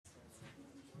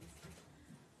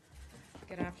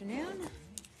Good afternoon.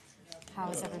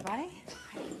 How is everybody?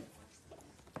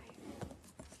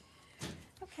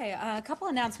 Okay, a couple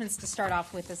announcements to start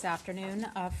off with this afternoon.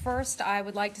 First, I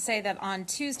would like to say that on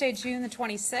Tuesday, June the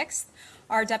 26th,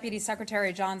 our Deputy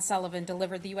Secretary John Sullivan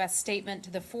delivered the U.S. statement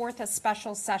to the fourth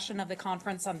special session of the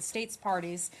Conference on States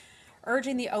Parties,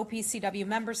 urging the OPCW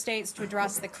member states to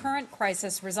address the current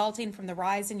crisis resulting from the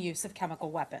rise in use of chemical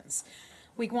weapons.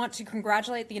 We want to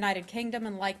congratulate the United Kingdom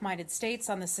and like-minded states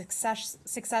on the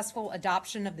successful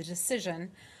adoption of the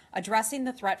decision addressing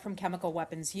the threat from chemical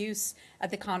weapons use at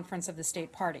the Conference of the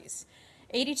State Parties.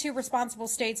 82 responsible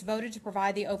states voted to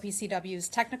provide the OPCW's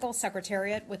technical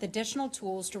secretariat with additional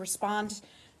tools to respond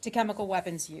to chemical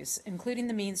weapons use, including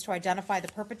the means to identify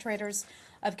the perpetrators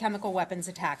of chemical weapons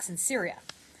attacks in Syria.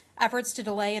 Efforts to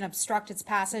delay and obstruct its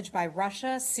passage by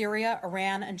Russia, Syria,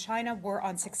 Iran, and China were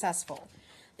unsuccessful.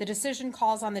 The decision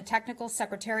calls on the Technical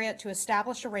Secretariat to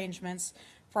establish arrangements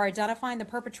for identifying the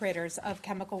perpetrators of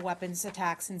chemical weapons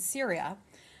attacks in Syria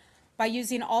by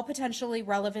using all potentially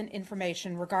relevant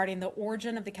information regarding the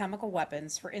origin of the chemical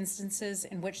weapons for instances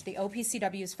in which the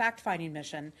OPCW's fact-finding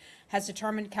mission has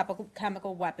determined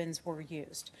chemical weapons were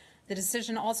used. The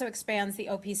decision also expands the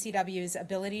OPCW's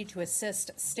ability to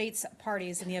assist states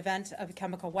parties in the event of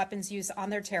chemical weapons use on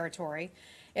their territory.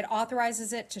 It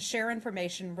authorizes it to share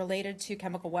information related to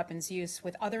chemical weapons use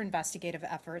with other investigative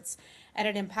efforts, and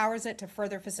it empowers it to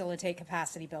further facilitate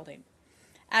capacity building.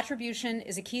 Attribution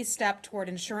is a key step toward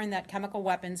ensuring that chemical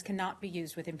weapons cannot be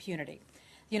used with impunity.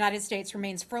 The United States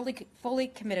remains fully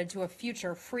committed to a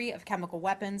future free of chemical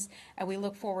weapons, and we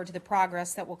look forward to the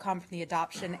progress that will come from the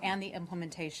adoption and the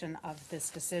implementation of this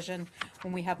decision.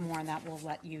 When we have more on that, we'll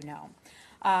let you know.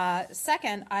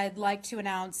 Second, I'd like to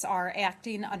announce our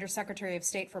Acting Undersecretary of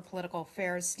State for Political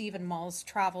Affairs, Stephen Mull's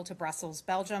travel to Brussels,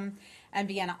 Belgium, and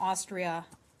Vienna, Austria,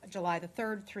 July the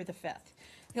 3rd through the 5th.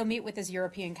 He'll meet with his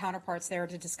European counterparts there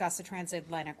to discuss the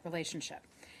transatlantic relationship.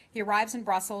 He arrives in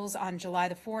Brussels on July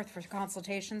the 4th for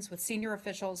consultations with senior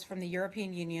officials from the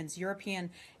European Union's European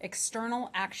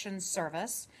External Action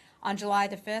Service. On July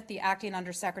the 5th, the Acting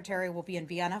Undersecretary will be in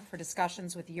Vienna for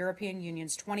discussions with the European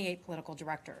Union's 28 political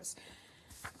directors.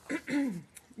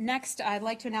 Next, I'd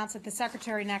like to announce that the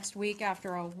Secretary next week,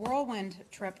 after a whirlwind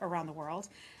trip around the world,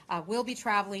 will be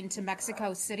traveling to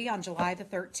Mexico City on July the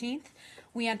 13th.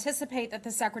 We anticipate that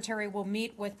the Secretary will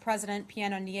meet with President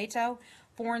Peña Nieto,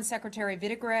 Foreign Secretary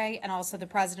Vidagré, and also the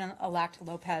President-elect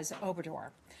López Obrador.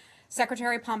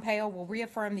 Secretary Pompeo will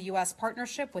reaffirm the U.S.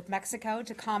 partnership with Mexico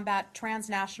to combat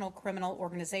transnational criminal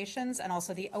organizations and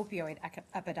also the opioid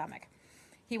epidemic.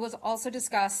 He will also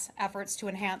discuss efforts to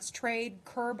enhance trade,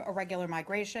 curb irregular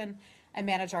migration, and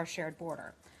manage our shared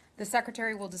border. The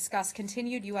Secretary will discuss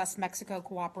continued U.S.-Mexico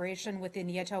cooperation with the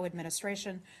Nieto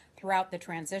administration throughout the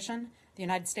transition. The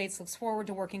United States looks forward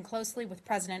to working closely with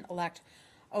President-elect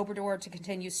Obrador to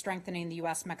continue strengthening the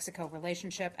U.S.-Mexico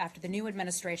relationship after the new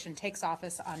administration takes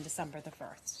office on December the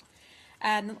 1st.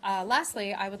 And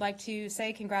lastly, I would like to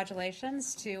say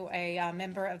congratulations to a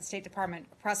member of the State Department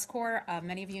Press Corps.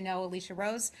 Many of you know Alicia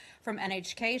Rose from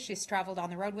NHK. She's traveled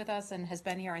on the road with us and has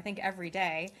been here, I think, every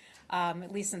day,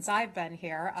 at least since I've been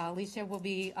here. Alicia will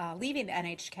be leaving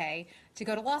NHK to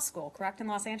go to law school, correct, in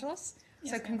Los Angeles?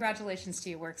 Yes, so congratulations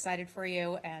to you. We're excited for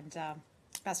you, and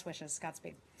best wishes.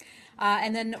 Godspeed.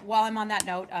 And then while I'm on that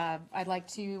note, I'd like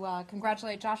to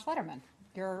congratulate Josh Letterman.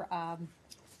 You're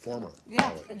former.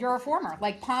 Yeah, you're a former,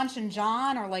 like Ponch and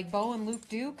John, or like Bo and Luke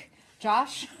Duke.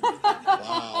 Josh.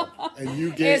 Wow. And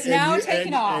you gave, is now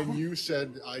taking off. And you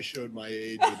said I showed my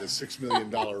age with a $6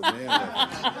 million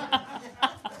man.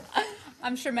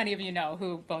 I'm sure many of you know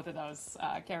who both of those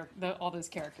all those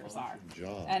characters are.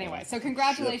 John, anyway, so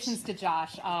congratulations to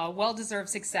Josh. Well-deserved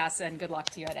success, and good luck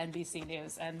to you at NBC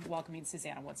News, and welcoming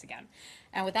Susanna once again.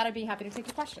 And with that, I'd be happy to take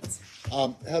your questions.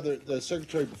 Heather, the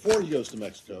Secretary, before he goes to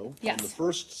Mexico, yes.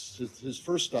 His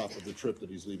first stop of the trip that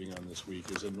he's leaving on this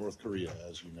week is in North Korea,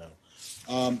 as you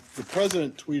know. The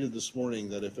President tweeted this morning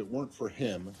that if it weren't for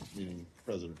him, meaning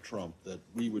President Trump, that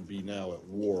we would be now at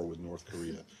war with North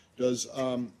Korea.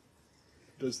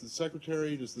 Does the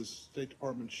Secretary, does the State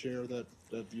Department share that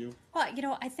view? Well, you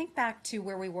know, I think back to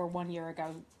where we were 1 year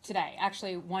ago today,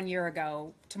 actually 1 year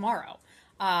ago tomorrow.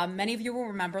 Many of you will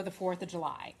remember the 4th of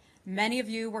July. Many of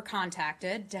you were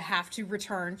contacted to have to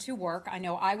return to work. I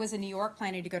know I was in New York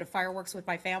planning to go to fireworks with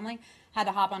my family, had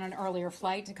to hop on an earlier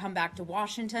flight to come back to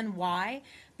Washington. Why?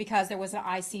 because there was an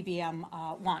ICBM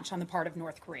launch on the part of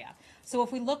North Korea. So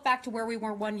if we look back to where we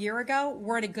were 1 year ago,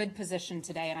 we're in a good position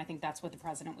today, and I think that's what the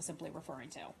president was simply referring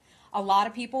to. A lot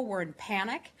of people were in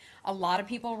panic. A lot of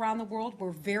people around the world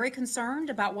were very concerned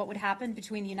about what would happen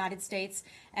between the United States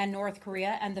and North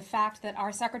Korea, and the fact that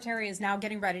our secretary is now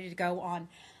getting ready to go on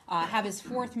have his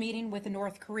fourth meeting with the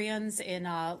North Koreans in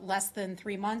less than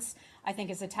 3 months, I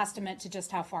think is a testament to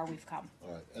just how far we've come.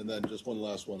 All right, and then just one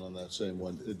last one on that same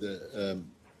one.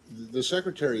 The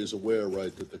secretary is aware,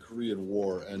 right, that the Korean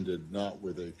War ended not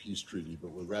with a peace treaty,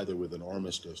 but rather with an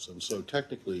armistice. And so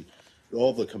technically,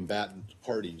 all the combatant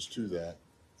parties to that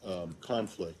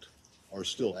conflict are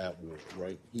still at war,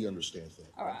 right? He understands that.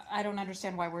 I don't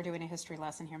understand why we're doing a history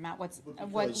lesson here, Matt.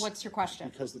 What's your question?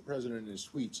 Because the president in his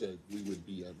tweet said we would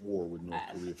be at war with North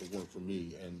Korea if it weren't for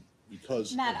me, and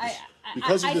because Matt,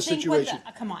 of the situation.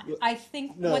 Come on. I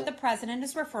think what the president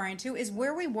is referring to is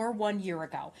where we were 1 year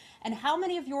ago. And how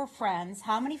many of your friends,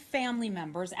 how many family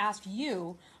members asked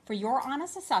you for your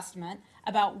honest assessment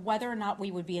about whether or not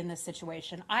we would be in this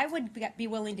situation? I would be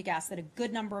willing to guess that a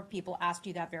good number of people asked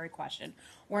you that very question.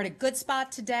 We're in a good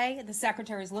spot today. The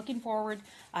secretary is looking forward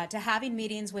to having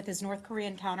meetings with his North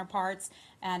Korean counterparts.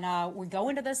 And we go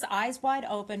into this eyes wide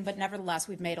open, but nevertheless,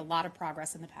 we've made a lot of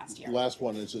progress in the past year. Last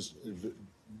one is just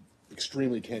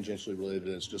extremely tangentially related.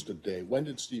 It's just a day. When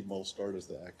did Steve Mull start as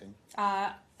the acting?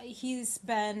 He's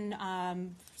been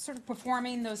sort of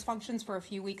performing those functions for a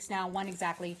few weeks now. When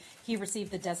exactly he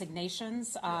received the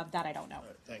designations, that I don't know. All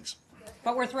right, thanks.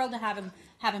 But we're thrilled to have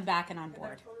him back and on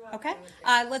board. Okay,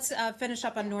 let's finish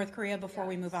up on North Korea before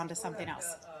we move on to something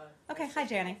else. Okay, hi,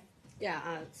 Janie.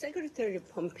 Yeah, Secretary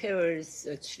Pompeo's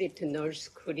trip to North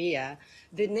Korea,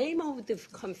 the name of the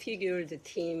configured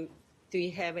team, do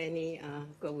you have any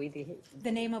go with him?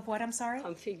 The name of what, I'm sorry?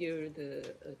 Configure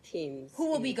the teams.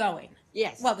 Who will be going?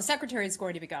 Yes. Well, the secretary is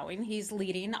going to be going. He's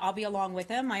leading. I'll be along with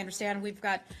him. I understand we've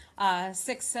got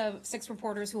six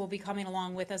reporters who will be coming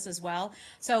along with us as well.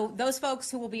 So those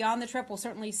folks who will be on the trip will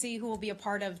certainly see who will be a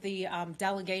part of the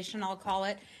delegation, I'll call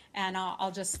it. And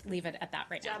I'll just leave it at that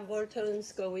right now. John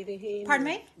Bolton's go with him. Pardon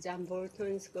me? John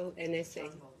Bolton's go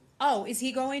NSA. Oh, is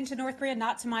he going to North Korea?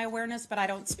 Not to my awareness, but I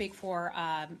don't speak for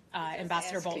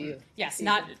Ambassador ask Bolton. you. Yes, See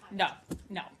no.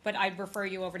 But I'd refer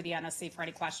you over to the NSC for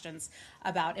any questions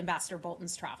about Ambassador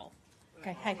Bolton's travel.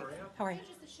 Okay, hey, how are you?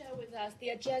 Just to share with us the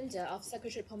agenda of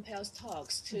Secretary Pompeo's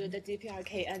talks to the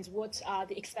DPRK and what are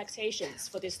the expectations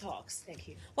for these talks? Thank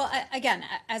you. Well, again,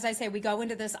 as I say, we go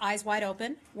into this eyes wide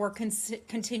open. We're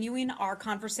continuing our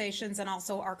conversations and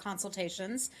also our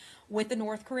consultations with the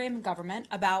North Korean government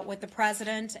about what the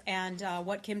president and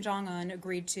what Kim Jong-un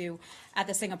agreed to at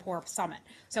the Singapore summit.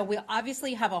 So we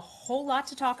obviously have a whole lot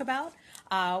to talk about.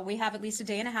 We have at least a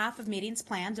day and a half of meetings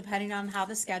planned, depending on how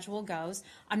the schedule goes.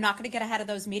 I'm not going to get ahead of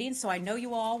those meetings, so I know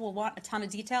you all will want a ton of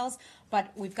details,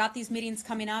 but we've got these meetings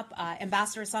coming up.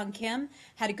 Ambassador Sung Kim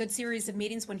had a good series of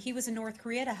meetings when he was in North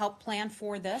Korea to help plan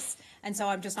for this, and so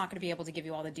I'm just not going to be able to give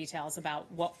you all the details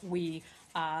about what we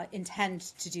intend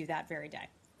to do that very day.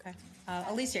 Okay.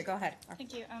 Alicia, go ahead.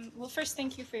 Thank you. Well, first,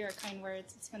 thank you for your kind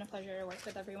words. It's been a pleasure to work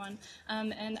with everyone.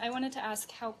 And I wanted to ask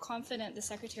how confident the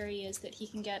Secretary is that he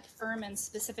can get firm and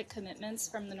specific commitments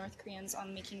from the North Koreans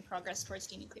on making progress towards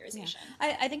denuclearization.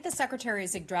 I think the Secretary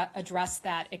has addressed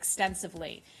that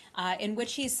extensively, in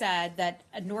which he said that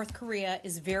North Korea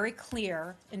is very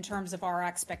clear in terms of our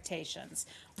expectations.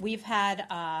 We've had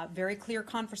very clear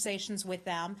conversations with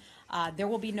them. There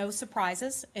will be no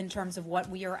surprises in terms of what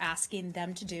we are asking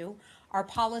them to do. Our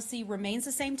policy remains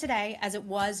the same today as it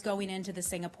was going into the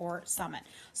Singapore summit.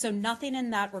 So nothing in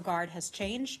that regard has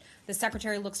changed. The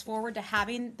Secretary looks forward to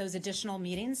having those additional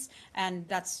meetings, and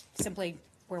that's simply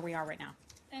where we are right now.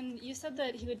 And you said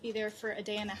that he would be there for a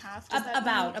day and a half.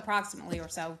 Approximately or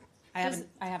so. I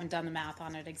haven't done the math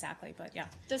on it exactly, but yeah.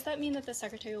 Does that mean that the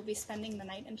Secretary will be spending the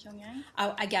night in Pyongyang?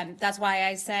 Again, that's why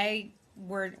I say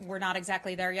we're not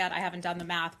exactly there yet. I haven't done the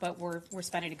math, but we're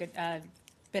spending a good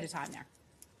bit of time there.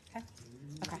 Okay.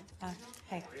 Okay.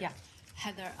 Hey, yeah.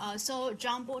 Heather, so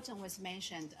John Bolton was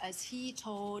mentioned as he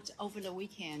told over the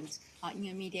weekend in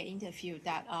a media interview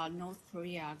that North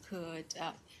Korea could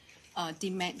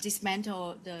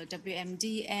dismantle the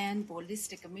WMD and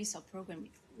ballistic missile program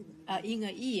in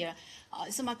a year.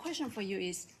 So my question for you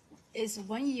is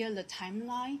 1 year the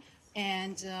timeline?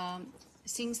 And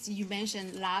since you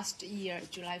mentioned last year,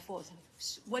 July 4th,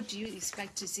 what do you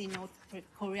expect to see North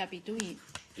Korea be doing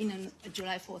in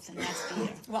July 4th next year?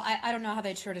 Well, I don't know how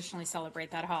they traditionally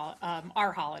celebrate that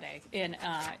our holiday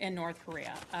in North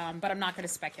Korea, but I'm not going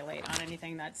to speculate on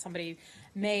anything that somebody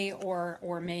may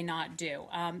or may not do.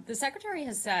 The Secretary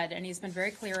has said, and he's been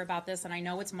very clear about this, and I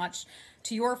know it's much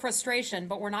to your frustration,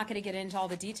 but we're not going to get into all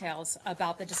the details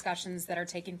about the discussions that are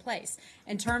taking place.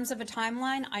 In terms of a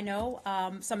timeline, I know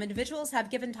some individuals have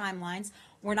given timelines.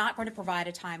 We're not going to provide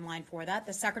a timeline for that.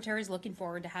 The Secretary is looking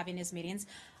forward to having his meetings.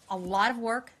 A lot of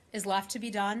work is left to be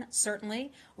done,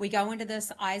 certainly. We go into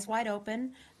this eyes wide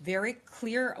open, very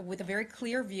clear, with a very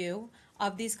clear view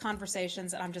of these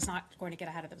conversations, and I'm just not going to get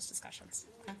ahead of those discussions.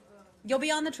 Okay? You'll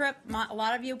be on the trip. A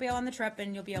lot of you will be on the trip,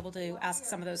 and you'll be able to ask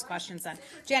some of those questions then.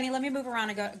 Janny, let me move around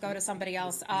and go to somebody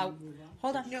else.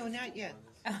 Hold on. No, not yet.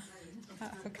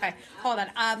 Okay, hold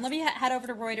on. Let me head over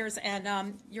to Reuters,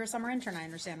 and you're a summer intern, I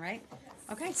understand, right?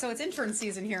 Okay, so it's intern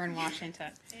season here in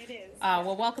Washington. It is.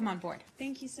 Well, welcome on board.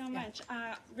 Thank you so much.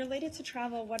 Related to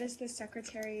travel, what is the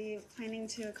Secretary planning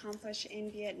to accomplish in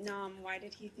Vietnam? Why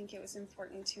did he think it was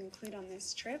important to include on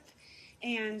this trip?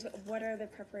 And what are the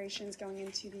preparations going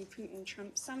into the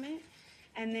Putin-Trump summit?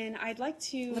 And then I'd like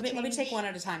to Let me take one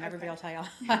at a time. Everybody will tell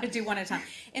you how to do one at a time.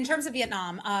 In terms of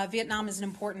Vietnam, Vietnam is an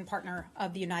important partner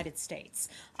of the United States.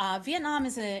 Vietnam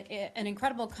is an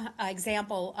incredible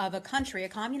example of a country, a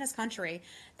communist country,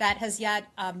 that has yet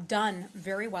done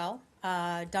very well,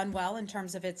 in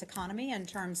terms of its economy, in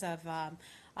terms of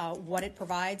what it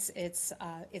provides its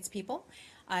people.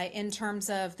 In terms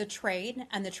of the trade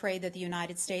that the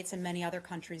United States and many other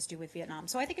countries do with Vietnam.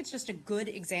 So I think it's just a good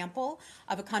example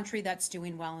of a country that's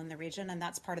doing well in the region, and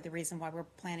that's part of the reason why we're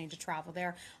planning to travel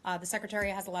there. The Secretary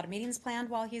has a lot of meetings planned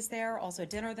while he's there, also a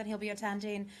dinner that he'll be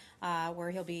attending,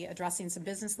 where he'll be addressing some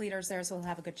business leaders there, so we'll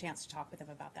have a good chance to talk with him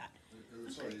about that.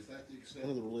 Sorry, is that the extent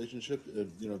of the relationship?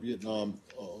 Vietnam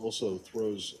also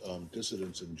throws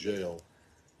dissidents in jail.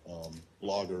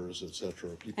 Bloggers, etc.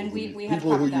 And we have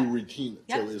covered who that. you routine.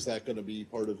 Yep. So is that going to be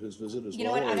part of his visit as well? You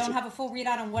know what? I or is don't it- have a full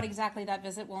readout on what exactly that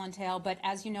visit will entail, but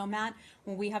as you know, Matt,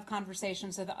 when we have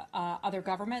conversations with other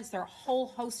governments, there are a whole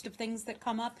host of things that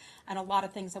come up, and a lot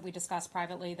of things that we discuss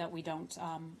privately that we don't,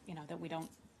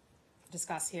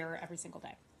 discuss here every single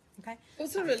day. Okay.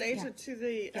 Also related to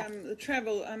the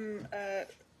travel,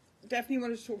 Daphne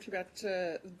wanted to talk to you about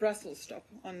the Brussels stop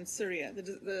on Syria,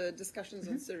 the discussions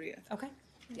on Syria. Okay.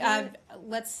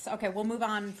 We'll move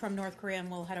on from North Korea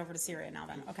and we'll head over to Syria now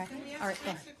then, okay? All right,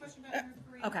 go ahead.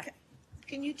 Okay.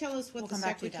 Can you tell us what We'll the come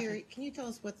back to you, secretary? Can you tell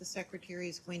us what the secretary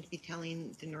is going to be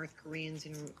telling the North Koreans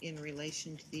in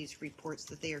relation to these reports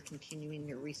that they are continuing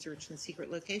their research in secret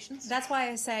locations? That's why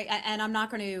I say, and I'm not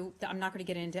going to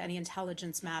get into any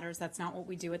intelligence matters. That's not what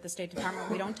we do at the State Department.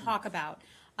 We don't talk about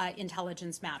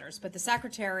intelligence matters. But the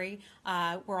Secretary,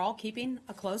 we're all keeping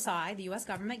a close eye, the U.S.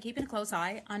 government keeping a close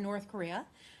eye on North Korea.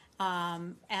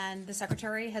 And the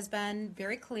Secretary has been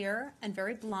very clear and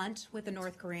very blunt with the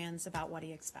North Koreans about what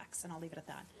he expects, and I'll leave it at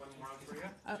that. One more on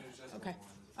Korea? Okay,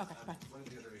 fine. One of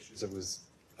the other issues that was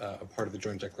a part of the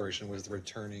joint declaration was the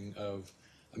returning of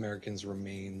Americans'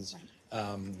 remains.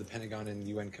 The Pentagon and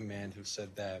UN Command have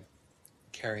said that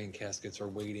carrying caskets are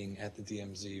waiting at the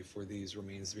DMZ for these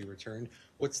remains to be returned.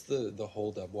 What's the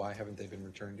holdup? Why haven't they been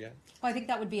returned yet? Well, I think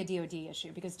that would be a DOD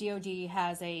issue because DOD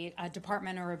has a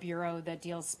department or a bureau that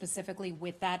deals specifically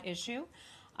with that issue.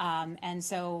 And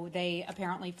so they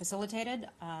apparently facilitated,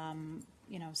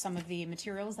 some of the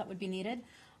materials that would be needed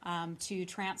to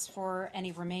transfer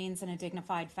any remains in a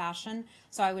dignified fashion.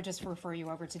 So I would just refer you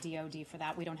over to DOD for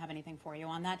that. We don't have anything for you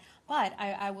on that. But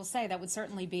I will say that would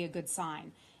certainly be a good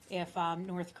sign if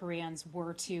North Koreans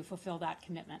were to fulfill that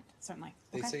commitment, certainly.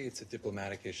 They Okay? say it's a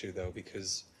diplomatic issue, though,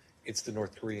 because it's the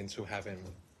North Koreans who haven't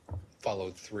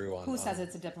followed through on Who says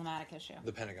it's a diplomatic issue?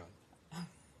 the Pentagon.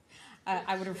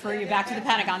 I would refer you back to the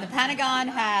Pentagon. The Pentagon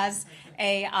has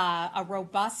a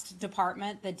robust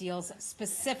department that deals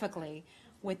specifically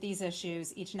with these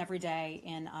issues each and every day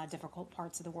in difficult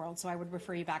parts of the world. So I would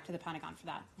refer you back to the Pentagon for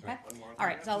that. Okay? All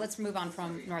right, so let's move on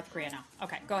from North Korea now.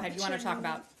 Okay, go ahead. You want to talk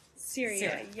about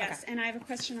Syria, yes. okay. And I have a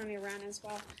question on Iran as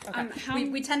well. Okay.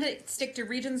 We tend to stick to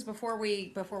regions before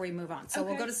we move on. So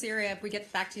we'll Okay. go to Syria. If we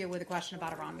get back to you with a question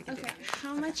about Iran, we can do Okay, that.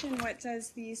 how much and what does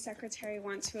the Secretary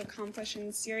want to accomplish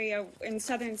in Syria, in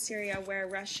southern Syria, where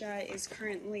Russia is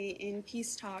currently in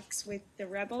peace talks with the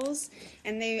rebels?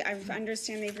 And I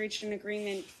understand they've reached an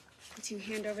agreement to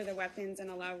hand over the weapons and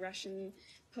allow Russian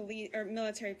police or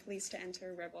military police to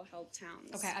enter rebel-held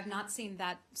towns. Okay, I've not seen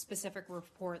that specific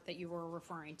report that you were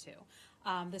referring to.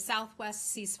 The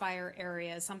Southwest ceasefire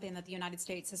area is something that the United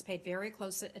States has paid very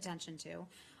close attention to.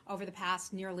 over the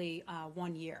past nearly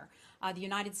 1 year. The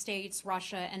United States,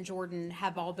 Russia, and Jordan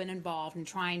have all been involved in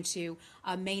trying to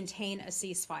maintain a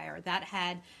ceasefire that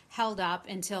had held up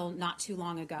until not too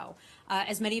long ago.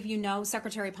 As many of you know,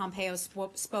 Secretary Pompeo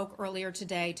spoke earlier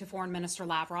today to Foreign Minister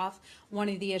Lavrov. One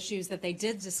of the issues that they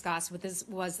did discuss with this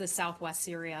was the Southwest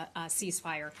Syria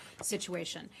ceasefire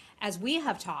situation. As we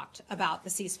have talked about the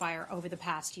ceasefire over the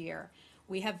past year,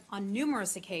 we have on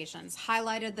numerous occasions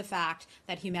highlighted the fact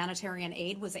that humanitarian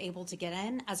aid was able to get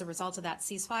in as a result of that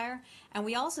ceasefire. And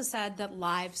we also said that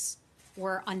lives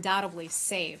were undoubtedly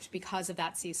saved because of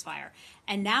that ceasefire.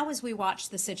 And now as we watch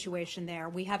the situation there,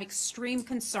 we have extreme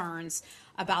concerns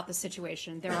about the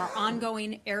situation. There are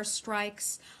ongoing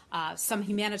airstrikes. Some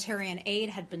humanitarian aid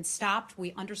had been stopped.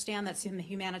 We understand that some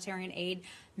humanitarian aid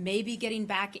may be getting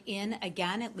back in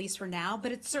again, at least for now,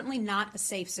 but it's certainly not a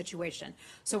safe situation.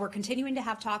 So we're continuing to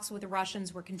have talks with the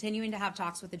Russians. We're continuing to have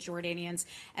talks with the Jordanians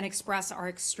and express our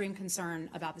extreme concern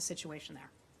about the situation there.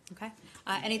 Okay.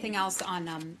 Anything else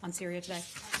on Syria today?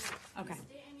 Okay. Is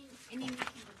there any meeting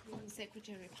between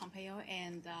Secretary Pompeo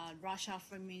and Russia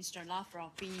Foreign Minister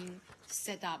Lavrov being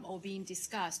set up or being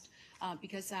discussed?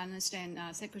 Because I understand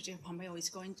Secretary Pompeo is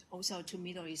going also to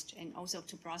Middle East and also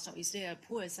to Brussels. Is there a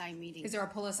pull-aside meeting? Is there a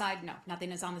pull-aside? No,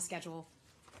 nothing is on the schedule,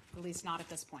 at least not at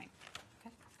this point.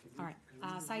 Okay. All right.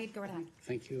 Saeed, go ahead.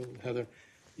 Thank you, Heather.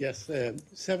 Yes,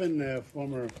 7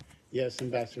 former U.S.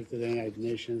 ambassadors to the United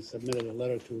Nations submitted a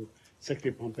letter to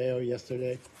Secretary Pompeo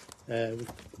yesterday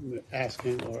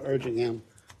asking or urging him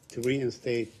to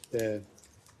reinstate the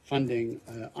funding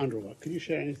UNRWA. Could you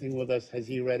share anything with us? Has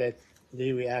he read it? Did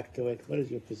he react to it? What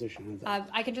is your position on that?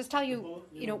 I can just tell you,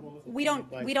 we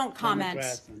don't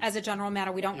comment, as a general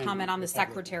matter, we don't comment on the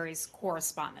Secretary's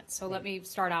correspondence. So let me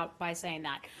start out by saying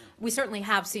that. We certainly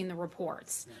have seen the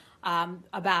reports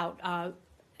about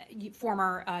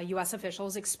former U.S.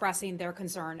 officials expressing their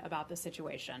concern about the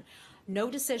situation. No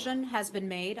decision has been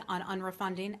made on UNRWA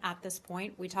funding at this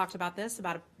point. We talked about this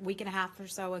about a week and a half or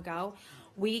so ago.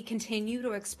 We continue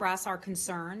to express our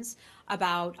concerns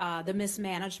about the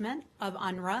mismanagement of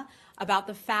UNRWA, about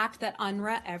the fact that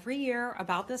UNRWA every year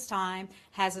about this time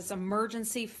has its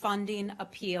emergency funding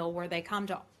appeal where they come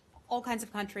to all kinds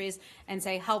of countries and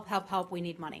say, help, help, help, we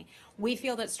need money. We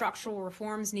feel that structural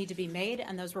reforms need to be made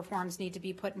and those reforms need to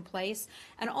be put in place.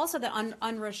 And also that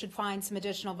UNRWA should find some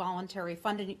additional voluntary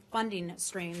funding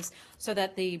streams so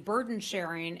that the burden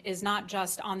sharing is not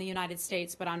just on the United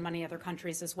States, but on many other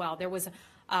countries as well. There was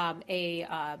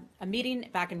a meeting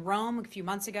back in Rome a few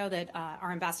months ago that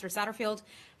our Ambassador Satterfield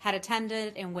had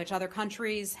attended, in which other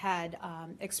countries had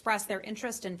expressed their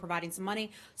interest in providing some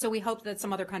money. So we hope that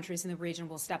some other countries in the region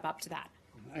will step up to that.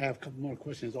 I have a couple more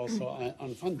questions also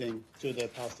on funding to the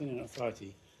Palestinian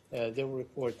Authority. There were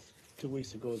reports 2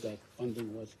 weeks ago that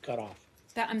funding was cut off.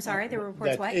 I'm sorry, there were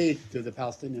reports that what? Aid to the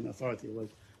Palestinian Authority was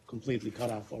completely cut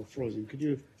off or frozen. Could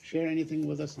you share anything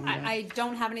with us on that? I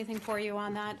don't have anything for you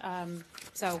on that.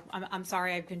 So I'm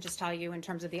sorry, I can just tell you in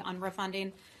terms of the UNRWA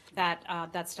funding that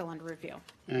that's still under review.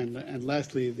 And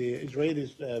lastly, the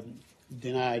Israelis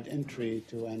denied entry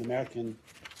to an American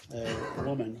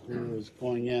woman who was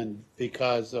going in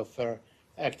because of her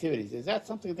activities. Is that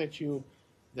something that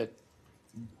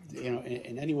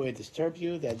in any way disturbs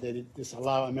you, that they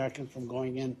disallow Americans from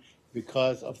going in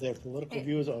because of their political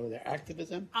views or their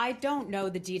activism? I don't know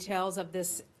the details of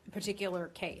this particular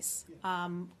case.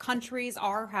 Countries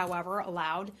are, however,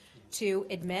 allowed to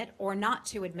admit or not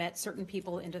to admit certain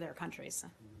people into their countries.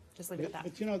 Just leave it at that.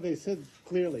 But they said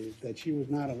clearly that she was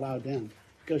not allowed in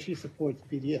because she supports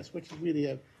BDS, which is really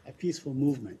a peaceful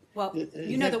movement. Well,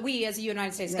 that we as a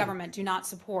United States government do not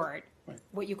support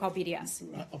what you call BDS.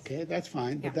 Okay, that's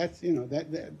fine, but that's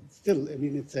that still. I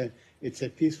mean, it's a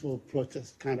peaceful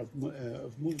protest kind of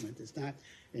movement. It's not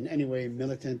in any way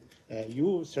militant.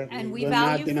 You certainly and we will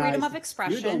value not deny, freedom of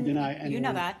expression. You don't deny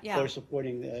anyone that, yeah. for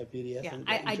supporting BDS. Yeah,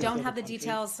 I don't have the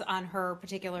details on her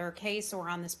particular case or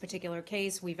on this particular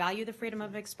case. We value the freedom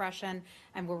of expression,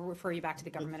 and we'll refer you back to the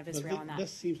government of Israel on that.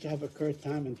 This seems to have occurred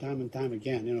time and time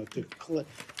again.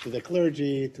 To the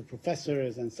clergy, to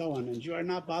professors, and so on. And you are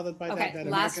not bothered by that. Okay.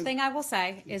 Last thing I will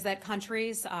say is that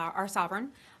countries are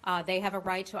sovereign. They have a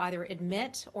right to either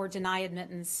admit or deny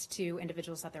admittance to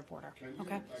individuals at their border.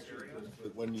 Okay.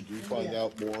 But when you do find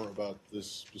out more about this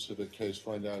specific case,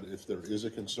 find out if there is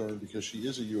a concern, because she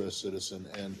is a U.S. citizen,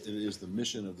 and it is the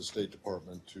mission of the State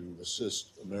Department to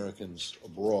assist Americans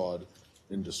abroad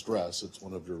in distress. It's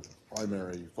one of your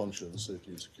primary functions,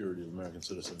 safety and security of American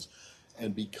citizens.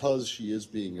 And because she is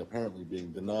apparently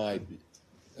being denied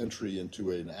entry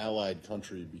into an allied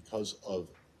country because of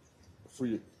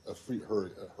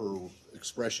her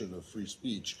expression of free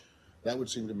speech, that would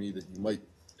seem to me that you might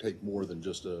take more than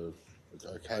just a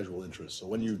casual interest. So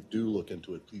when you do look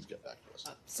into it, please get back to us.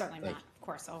 Certainly Thank not, of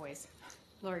course, always.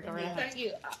 Lori, go right ahead. Thank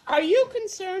you. Are you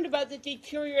concerned about the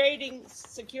deteriorating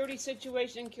security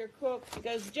situation in Kirkuk?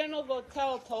 Because General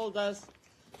Votel told us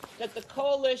that the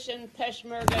coalition,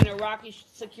 Peshmerga, and Iraqi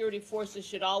security forces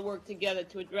should all work together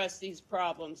to address these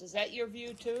problems. Is that your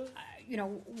view too? You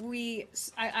know,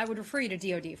 I would refer you to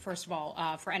DOD, first of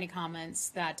all, for any comments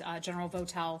that General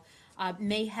Votel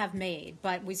may have made,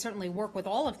 but we certainly work with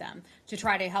all of them to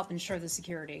try to help ensure the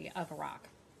security of Iraq.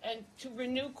 And to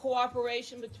renew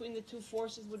cooperation between the two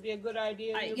forces would be a good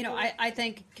idea. I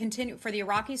think continue for the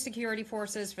Iraqi security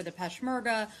forces, for the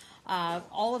Peshmerga,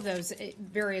 all of those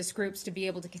various groups to be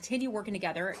able to continue working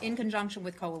together in conjunction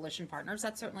with coalition partners.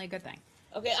 That's certainly a good thing.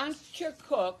 Okay, on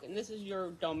Kirkuk, and this is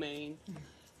your domain,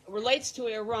 relates to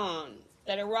Iran,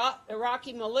 that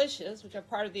Iraqi militias, which are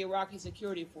part of the Iraqi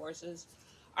security forces,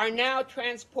 are now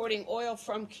transporting oil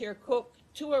from Kirkuk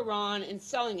to Iran and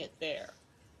selling it there.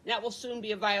 That will soon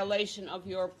be a violation of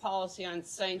your policy on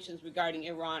sanctions regarding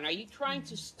Iran. Are you trying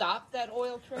to stop that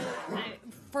oil trade?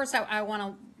 First, I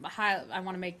want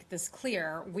to make this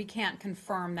clear. We can't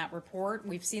confirm that report.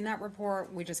 We've seen that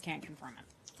report. We just can't confirm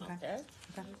it. Okay.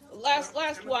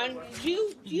 Last one.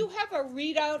 Do you have a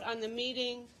readout on the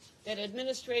meeting that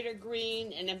Administrator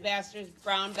Green and Ambassadors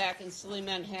Brownback and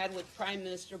Suleiman had with Prime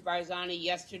Minister Barzani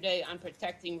yesterday on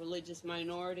protecting religious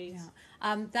minorities?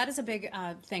 Yeah. That is a big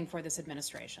thing for this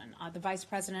administration. The Vice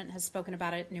President has spoken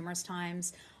about it numerous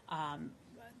times.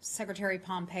 Secretary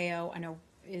Pompeo, I know,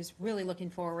 is really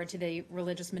looking forward to the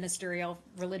religious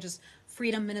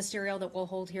freedom ministerial that we'll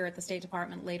hold here at the State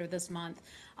Department later this month.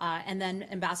 And then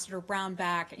Ambassador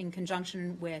Brownback, in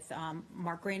conjunction with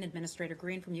Mark Green, Administrator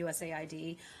Green from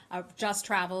USAID, just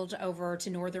traveled over to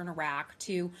northern Iraq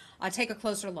to take a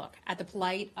closer look at the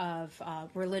plight of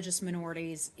religious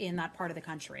minorities in that part of the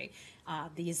country.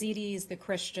 The Yazidis, the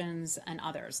Christians, and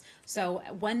others. So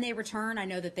when they return, I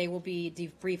know that they will be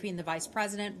debriefing the Vice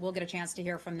President. We'll get a chance to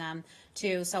hear from them,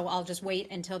 too. So I'll just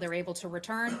wait until they're able to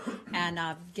return and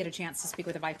get a chance to speak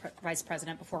with the Vice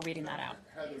President before reading that out.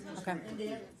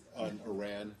 Okay. On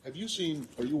Iran, are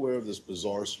you aware of this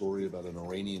bizarre story about an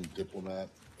Iranian diplomat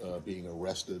being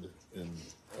arrested in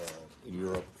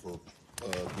Europe for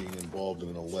being involved in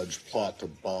an alleged plot to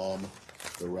bomb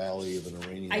the rally of an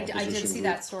Iranian opposition I did see group?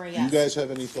 that story, yes. Do you guys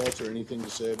have any thoughts or anything to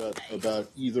say about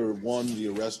either one, the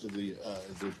arrest of the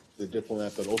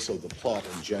diplomat, but also the plot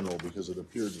in general, because it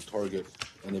appeared to target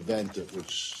an event at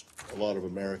which a lot of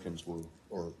Americans were,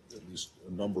 or at least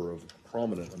a number of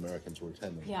prominent Americans were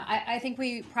attending? Yeah, I think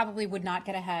we probably would not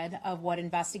get ahead of what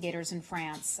investigators in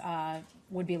France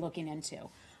would be looking into.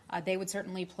 They would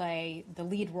certainly play the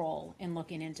lead role in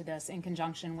looking into this in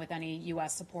conjunction with any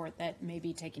U.S. support that may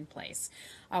be taking place.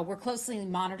 We're closely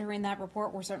monitoring that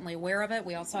report. We're certainly aware of it.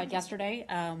 We all saw it yesterday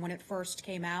when it first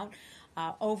came out.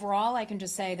 Overall, I can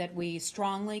just say that we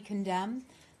strongly condemn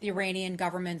the Iranian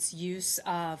government's use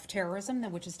of terrorism,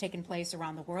 which has taken place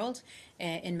around the world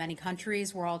in many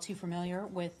countries. We're all too familiar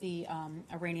with the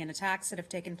Iranian attacks that have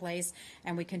taken place,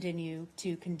 and we continue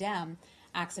to condemn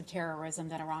acts of terrorism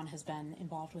that Iran has been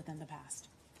involved with in the past.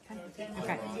 Okay. Go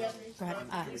ahead.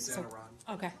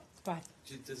 Okay. Go ahead.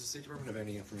 Does the State Department have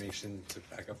any information to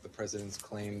back up the president's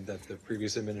claim that the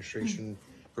previous administration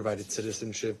provided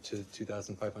citizenship to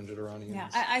 2,500 Iranians? Yeah,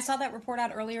 I saw that report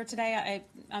out earlier today.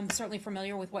 I'm certainly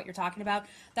familiar with what you're talking about.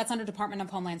 That's under Department of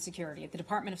Homeland Security. The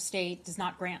Department of State does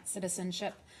not grant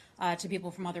citizenship to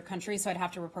people from other countries, so I'd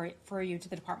have to refer you to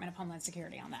the Department of Homeland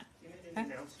Security on that.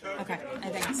 Okay.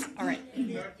 Thanks. All right.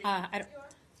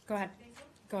 Go ahead.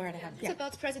 Go right ahead. It's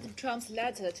about President Trump's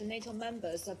letter to NATO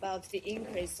members about the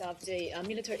increase of the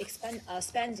military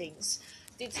spendings.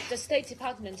 Did the State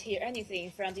Department hear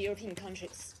anything from the European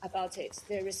countries about it?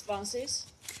 Their responses?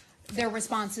 Their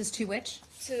responses to which?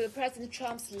 To President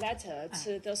Trump's letter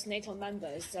to those NATO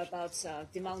members about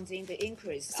demanding the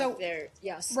increase of their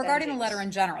spendings. Regarding the letter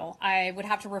in general, I would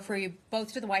have to refer you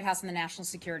both to the White House and the National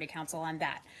Security Council on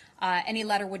that. Any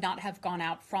letter would not have gone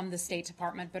out from the State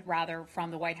Department, but rather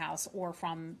from the White House or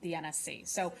from the NSC.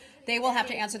 So they will have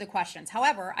to answer the questions.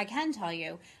 However, I can tell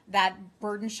you that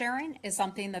burden sharing is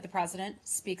something that the President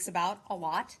speaks about a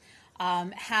lot.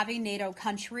 Having NATO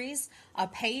countries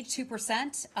pay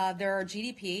 2% of their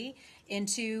GDP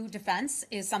into defense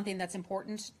is something that's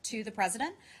important to the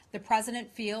President. The President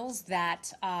feels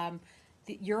that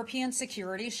the European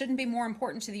security shouldn't be more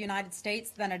important to the United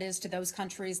States than it is to those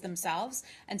countries themselves.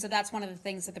 And so that's one of the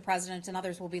things that the President and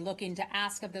others will be looking to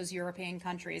ask of those European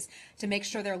countries to make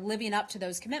sure they're living up to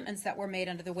those commitments that were made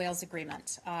under the Wales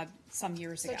Agreement some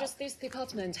years ago. So just this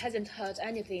department hasn't heard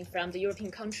anything from the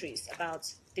European countries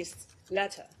about this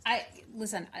letter?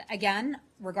 Listen, again,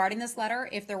 regarding this letter,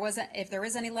 if there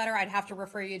is any letter, I'd have to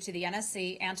refer you to the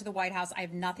NSC and to the White House. I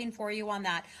have nothing for you on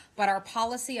that. But our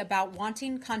policy about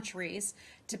wanting countries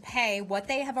to pay what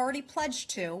they have already pledged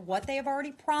to, what they have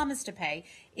already promised to pay,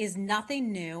 is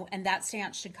nothing new, and that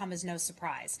stance should come as no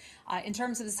surprise. In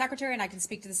terms of the Secretary, and I can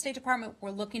speak to the State Department, we're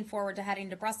looking forward to heading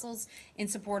to Brussels in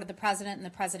support of the President and the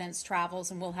President's travels,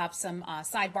 and we'll have some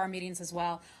sidebar meetings as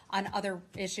well on other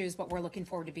issues, but we're looking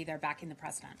forward to be there backing the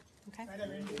President. Okay?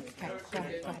 Okay, go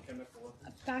ahead.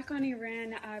 Back on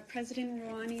Iran, President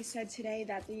Rouhani said today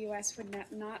that the U.S. would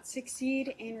not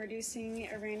succeed in reducing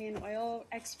Iranian oil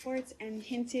exports and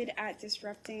hinted at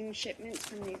disrupting shipments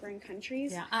from neighboring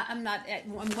countries. Yeah, I'm not.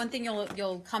 One thing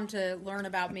you'll come to learn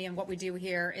about me and what we do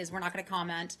here is we're not going to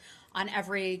comment on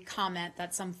every comment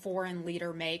that some foreign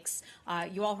leader makes.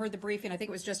 You all heard the briefing, I think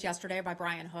it was just yesterday, by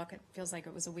Brian Hook. It feels like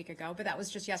it was a week ago, but that was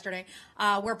just yesterday,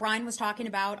 where Brian was talking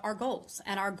about our goals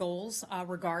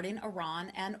regarding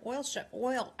Iran and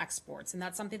oil exports, and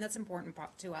that's something that's important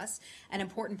to us, an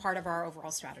important part of our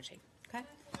overall strategy. Okay,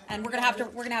 and we're gonna have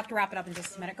to wrap it up in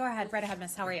just a minute. Go ahead, right ahead,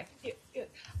 Miss. How are you?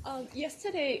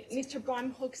 Yesterday, Mr.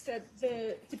 Brian Hook said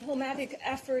the diplomatic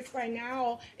effort right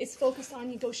now is focused on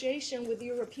negotiation with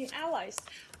European allies.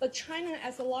 But China,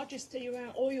 as the largest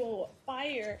Iran oil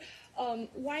buyer,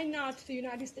 why not the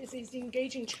United States is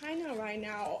engaging China right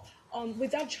now?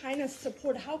 Without China's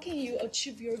support, how can you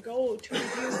achieve your goal to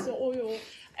reduce the oil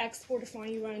export from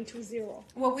Iran to zero?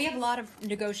 Well, we have a lot of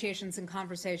negotiations and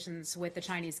conversations with the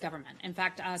Chinese government. In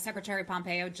fact, Secretary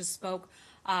Pompeo just spoke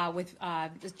with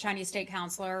the Chinese State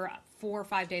Counselor 4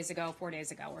 days ago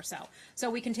or so. So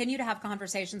we continue to have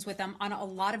conversations with them on a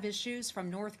lot of issues, from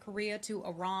North Korea to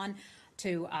Iran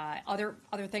to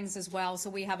other things as well. So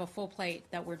we have a full plate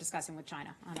that we're discussing with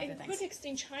China on other things. Critics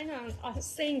in China are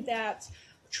saying that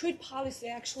trade policy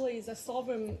actually is a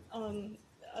sovereign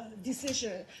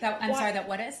decision. Sorry, that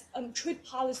what is? Trade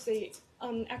policy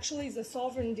actually is a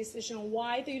sovereign decision.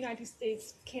 Why the United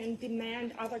States can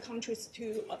demand other countries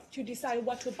to decide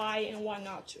what to buy and what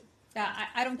not to.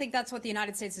 I don't think that's what the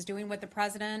United States is doing. What the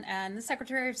President and the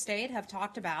Secretary of State have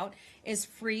talked about is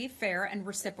free, fair, and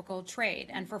reciprocal trade.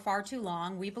 And for far too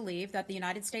long, we believe that the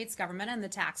United States government and the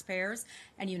taxpayers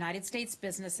and United States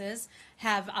businesses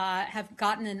have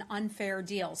gotten an unfair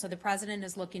deal. So the President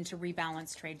is looking to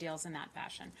rebalance trade deals in that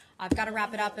fashion. I've got to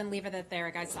wrap it up and leave it at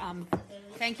there, guys.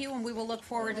 Thank you, and we will look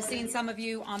forward to seeing some of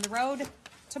you on the road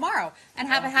tomorrow. And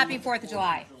have a happy 4th of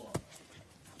July.